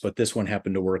about this, but this one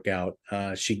happened to work out.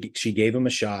 She gave him a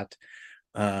shot.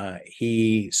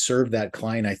 He served that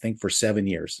client, I think, for 7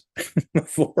 years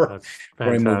before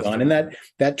he moved on. And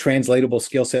that translatable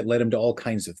skill set led him to all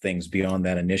kinds of things beyond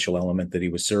that initial element that he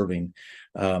was serving.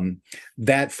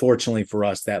 That, fortunately for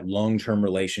us, that long-term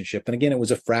relationship, and again, it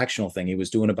was a fractional thing. He was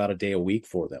doing about a day a week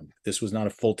for them. This was not a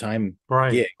full-time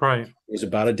gig. Right. It was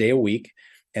about a day a week,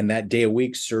 and that day a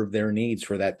week served their needs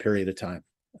for that period of time.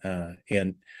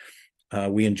 And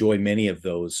we enjoy many of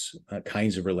those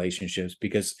kinds of relationships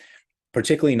because,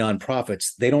 particularly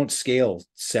nonprofits, they don't scale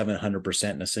 700%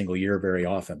 in a single year very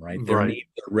often, right? Their needs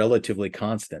are relatively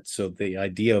constant. So the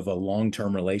idea of a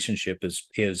long-term relationship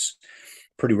is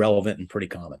pretty relevant and pretty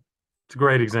common. It's a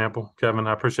great example, Kevin.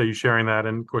 I appreciate you sharing that.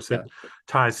 And of course, it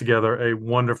ties together a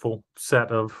wonderful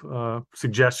set of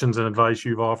suggestions and advice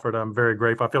you've offered. I'm very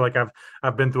grateful. I feel like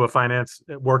I've been through a finance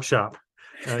workshop.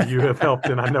 You have helped,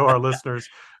 and I know our listeners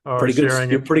are sharing.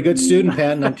 You're a pretty good student,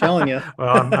 Patton. I'm telling you.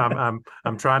 Well,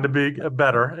 I'm trying to be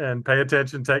better and pay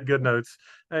attention, take good notes.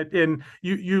 And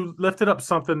you lifted up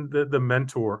something, the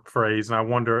mentor phrase, and I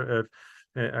wonder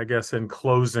if, I guess, in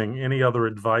closing, any other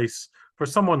advice for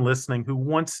someone listening who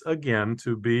wants again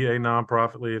to be a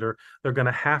nonprofit leader. They're going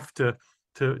to have to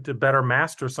better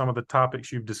master some of the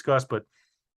topics you've discussed. But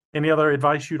any other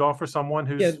advice you'd offer someone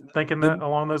who's thinking that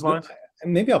along those lines?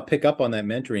 Maybe I'll pick up on that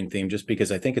mentoring theme just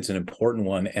because I think it's an important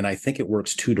one, and I think it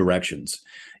works two directions.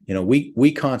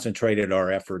 We concentrated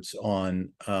our efforts on,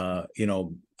 I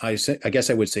guess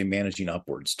I would say managing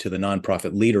upwards to the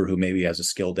nonprofit leader who maybe has a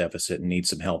skill deficit and needs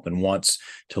some help and wants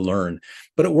to learn.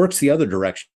 But it works the other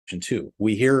direction too.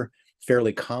 We hear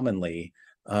fairly commonly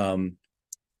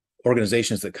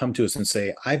organizations that come to us and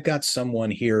say, I've got someone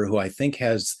here who I think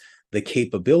has the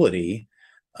capability,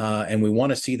 and we want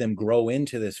to see them grow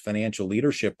into this financial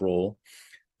leadership role.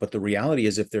 But the reality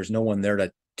is, if there's no one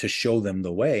there to show them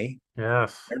the way, they're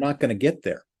not going to get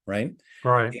there, right?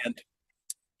 Right. And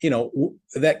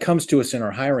that comes to us in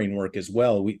our hiring work as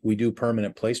well. We do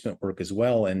permanent placement work as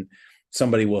well, and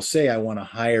somebody will say, I want to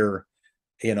hire,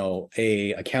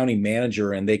 a accounting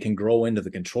manager, and they can grow into the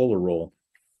controller role.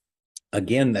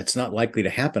 Again, that's not likely to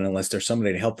happen unless there's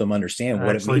somebody to help them understand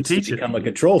what it means to become a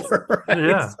controller. Right?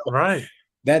 Yeah, right.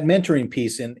 That mentoring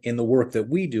piece in the work that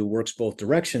we do works both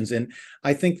directions. And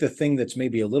I think the thing that's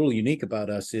maybe a little unique about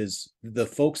us is the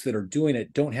folks that are doing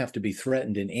it don't have to be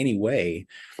threatened in any way.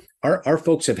 Our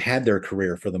folks have had their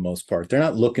career for the most part. They're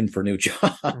not looking for new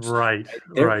jobs. Right.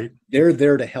 They're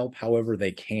there to help however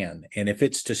they can. And if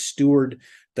it's to steward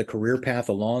the career path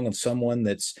along of someone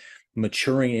that's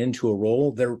maturing into a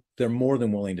role, they're more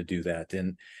than willing to do that.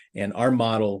 And our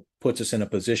model puts us in a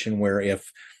position where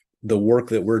if the work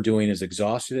that we're doing is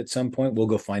exhausted at some point, we'll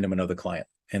go find them another client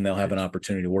and they'll have an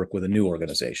opportunity to work with a new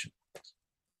organization.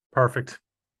 Perfect.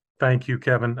 Thank you,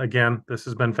 Kevin. Again, this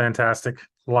has been fantastic.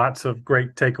 Lots of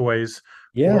great takeaways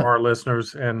for our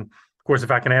listeners. And of course,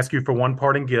 if I can ask you for one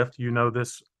parting gift,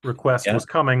 this request was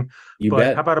coming. You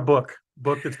bet. How about a book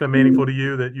that's been meaningful to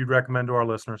you that you'd recommend to our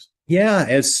listeners? Yeah,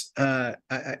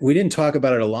 we didn't talk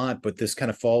about it a lot, but this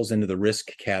kind of falls into the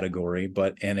risk category.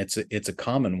 And it's a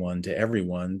common one to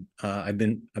everyone. I've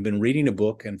been reading a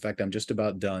book. In fact, I'm just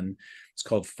about done. It's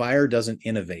called Fire Doesn't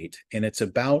Innovate, and it's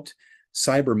about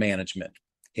cyber management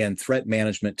and threat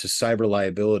management to cyber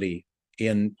liability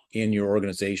in your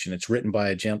organization. It's written by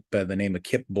a gent by the name of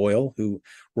Kip Boyle, who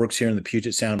works here in the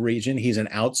Puget Sound region. He's an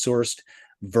outsourced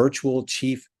virtual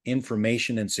chief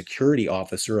information and security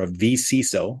officer of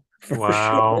vCISO for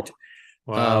short.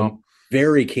 Wow.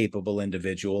 Very capable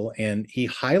individual. And he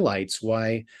highlights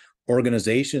why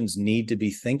organizations need to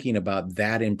be thinking about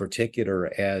that in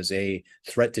particular as a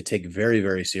threat to take very,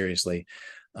 very seriously.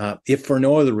 If for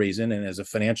no other reason, and as a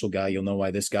financial guy, you'll know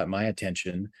why this got my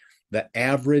attention, the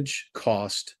average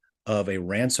cost of a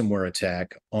ransomware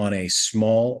attack on a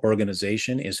small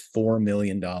organization is $4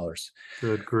 million.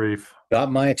 Good grief.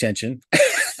 Got my attention.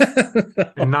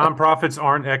 And nonprofits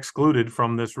aren't excluded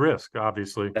from this risk,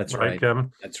 obviously. That's right,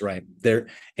 Kevin? That's right.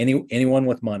 Anyone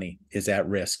with money is at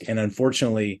risk. And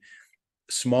unfortunately,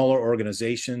 smaller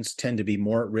organizations tend to be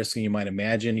more at risk than you might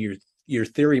imagine. Your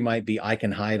theory might be, I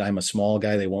can hide, I'm a small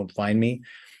guy, they won't find me.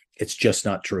 It's just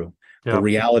not true. Yeah. The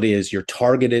reality is you're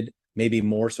targeted, maybe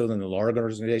more so than the large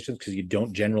organizations, because you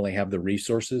don't generally have the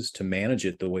resources to manage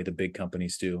it the way the big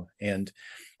companies do. And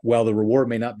while the reward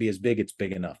may not be as big, it's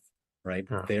big enough, right?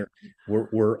 Yeah.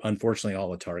 We're unfortunately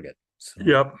all a target. So.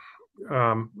 Yep.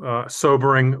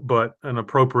 Sobering, but an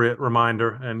appropriate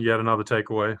reminder and yet another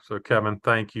takeaway. So Kevin,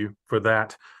 thank you for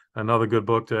that. Another good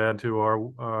book to add to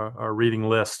our reading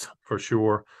list for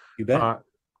sure. You bet.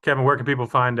 Kevin, where can people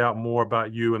find out more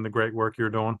about you and the great work you're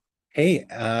doing? Hey,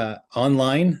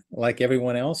 online, like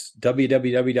everyone else,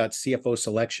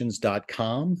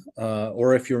 www.cfoselections.com.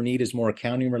 Or if your need is more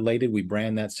accounting related, we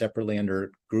brand that separately under a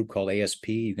group called ASP.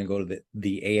 You can go to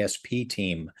the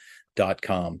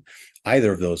ASPteam.com.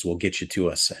 Either of those will get you to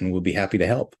us, and we'll be happy to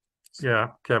help. Yeah,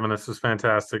 Kevin, this is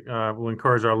fantastic. We'll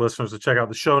encourage our listeners to check out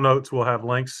the show notes. We'll have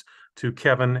links to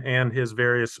Kevin and his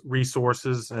various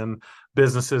resources and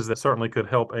businesses that certainly could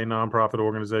help a nonprofit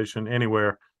organization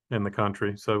anywhere in the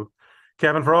country. So,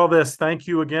 Kevin, for all this, thank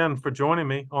you again for joining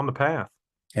me on the path.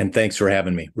 And thanks for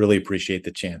having me. Really appreciate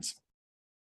the chance.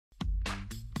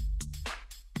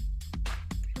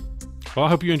 Well, I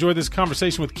hope you enjoyed this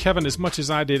conversation with Kevin as much as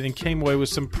I did and came away with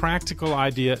some practical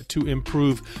idea to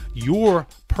improve your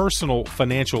personal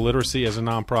financial literacy as a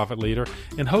nonprofit leader,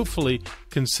 and hopefully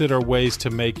consider ways to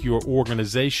make your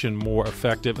organization more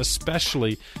effective,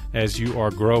 especially as you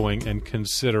are growing and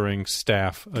considering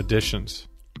staff additions.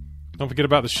 Don't forget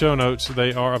about the show notes.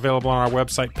 They are available on our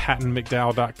website,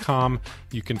 pattonmcdowell.com.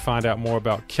 You can find out more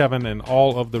about Kevin and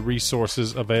all of the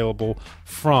resources available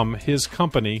from his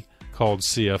company called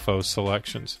CFO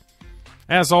Selections.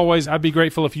 As always, I'd be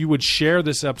grateful if you would share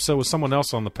this episode with someone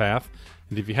else on the path.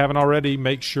 And if you haven't already,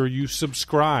 make sure you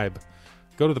subscribe.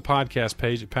 Go to the podcast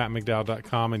page at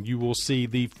pattonmcdowell.com and you will see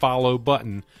the follow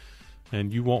button.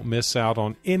 And you won't miss out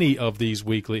on any of these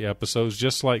weekly episodes,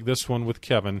 just like this one with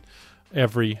Kevin,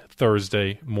 every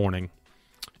Thursday morning.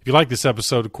 If you like this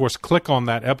episode, of course, click on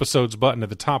that episodes button at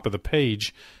the top of the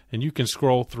page, and you can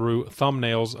scroll through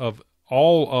thumbnails of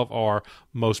all of our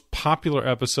most popular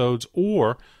episodes,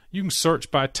 or you can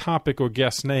search by topic or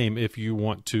guest name if you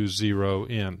want to zero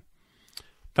in.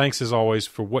 Thanks as always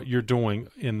for what you're doing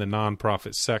in the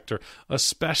nonprofit sector,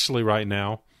 especially right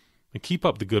now, and keep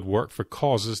up the good work for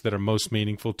causes that are most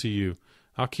meaningful to you.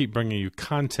 I'll keep bringing you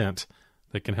content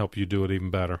that can help you do it even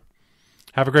better.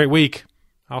 Have a great week.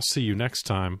 I'll see you next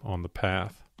time on The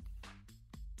Path.